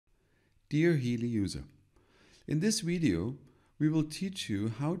Dear Healy user, in this video we will teach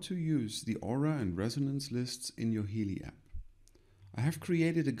you how to use the aura and resonance lists in your Healy app. I have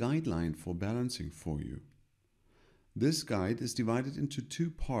created a guideline for balancing for you. This guide is divided into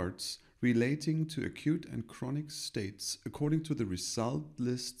two parts relating to acute and chronic states according to the result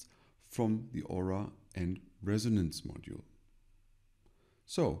list from the aura and resonance module.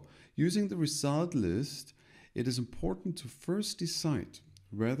 So, using the result list, it is important to first decide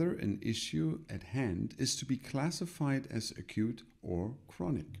whether an issue at hand is to be classified as acute or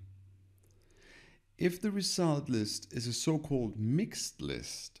chronic. If the result list is a so-called mixed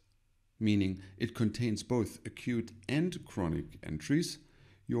list, meaning it contains both acute and chronic entries,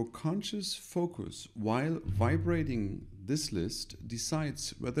 your conscious focus while vibrating this list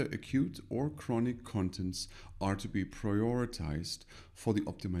decides whether acute or chronic contents are to be prioritized for the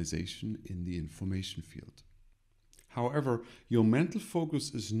optimization in the information field. However, your mental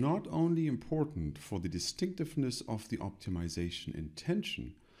focus is not only important for the distinctiveness of the optimization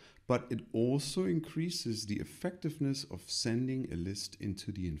intention, but it also increases the effectiveness of sending a list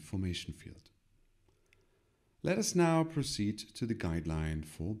into the information field. Let us now proceed to the guideline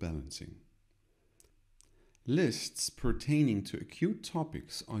for balancing. Lists pertaining to acute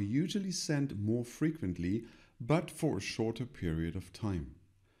topics are usually sent more frequently, but for a shorter period of time.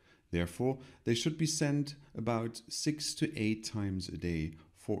 Therefore, they should be sent about 6 to 8 times a day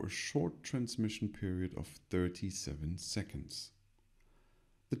for a short transmission period of 37 seconds.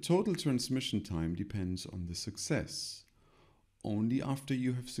 The total transmission time depends on the success. Only after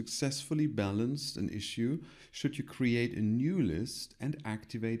you have successfully balanced an issue should you create a new list and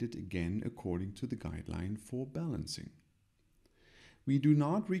activate it again according to the guideline for balancing. We do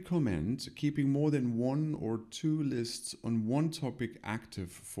not recommend keeping more than 1 or 2 lists on one topic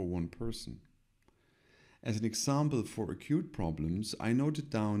active for one person. As an example for acute problems, I noted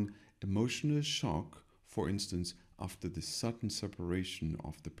down emotional shock, for instance, after the sudden separation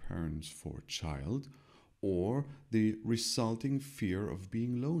of the parents for a child, or the resulting fear of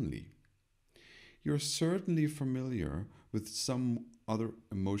being lonely. You're certainly familiar with some other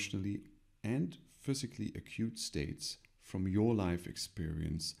emotionally and physically acute states from your life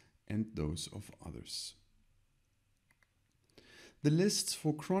experience and those of others. The lists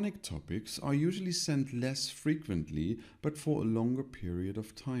for chronic topics are usually sent less frequently, but for a longer period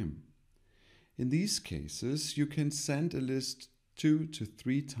of time. In these cases, you can send a list 2 to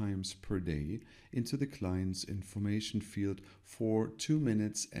 3 times per day into the client's information field for 2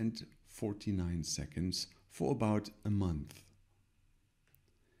 minutes and 49 seconds for about a month.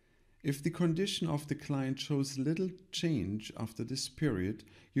 If the condition of the client shows little change after this period,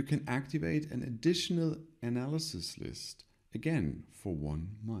 you can activate an additional analysis list, again for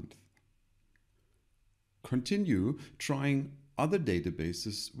 1 month. Continue trying other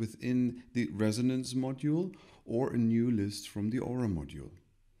databases within the Resonance module or a new list from the Aura module.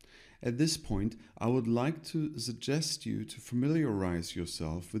 At this point, I would like to suggest you to familiarize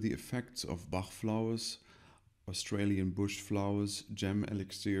yourself with the effects of Bach flowers, Australian bush flowers, gem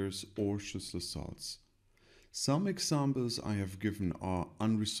elixirs, or Schüssler salts. Some examples I have given are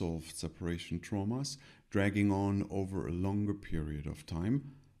unresolved separation traumas, dragging on over a longer period of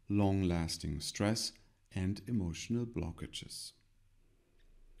time, long-lasting stress, and emotional blockages.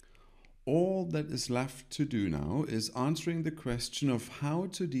 All that is left to do now is answering the question of how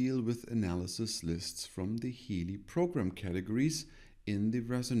to deal with analysis lists from the Healy program categories in the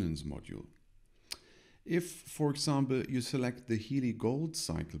Resonance module. If, for example, you select the Healy Gold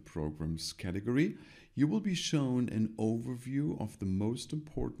Cycle Programs category, you will be shown an overview of the most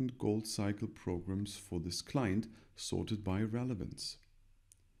important Gold Cycle programs for this client, sorted by relevance.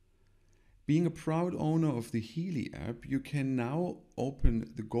 Being a proud owner of the Healy app, you can now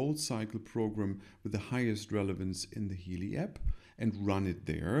open the Gold Cycle program with the highest relevance in the Healy app and run it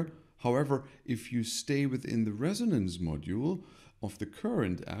there. However, if you stay within the Resonance module of the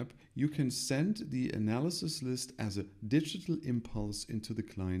current app, you can send the analysis list as a digital impulse into the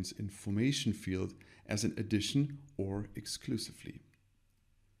client's information field as an addition or exclusively.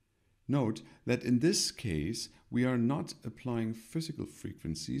 Note that in this case, we are not applying physical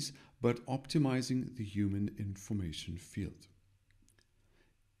frequencies, but optimizing the human information field.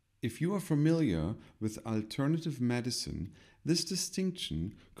 If you are familiar with alternative medicine, this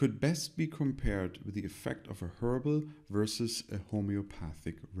distinction could best be compared with the effect of a herbal versus a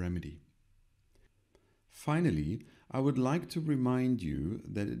homeopathic remedy. Finally, I would like to remind you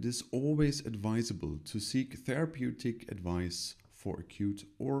that it is always advisable to seek therapeutic advice for acute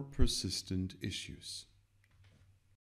or persistent issues.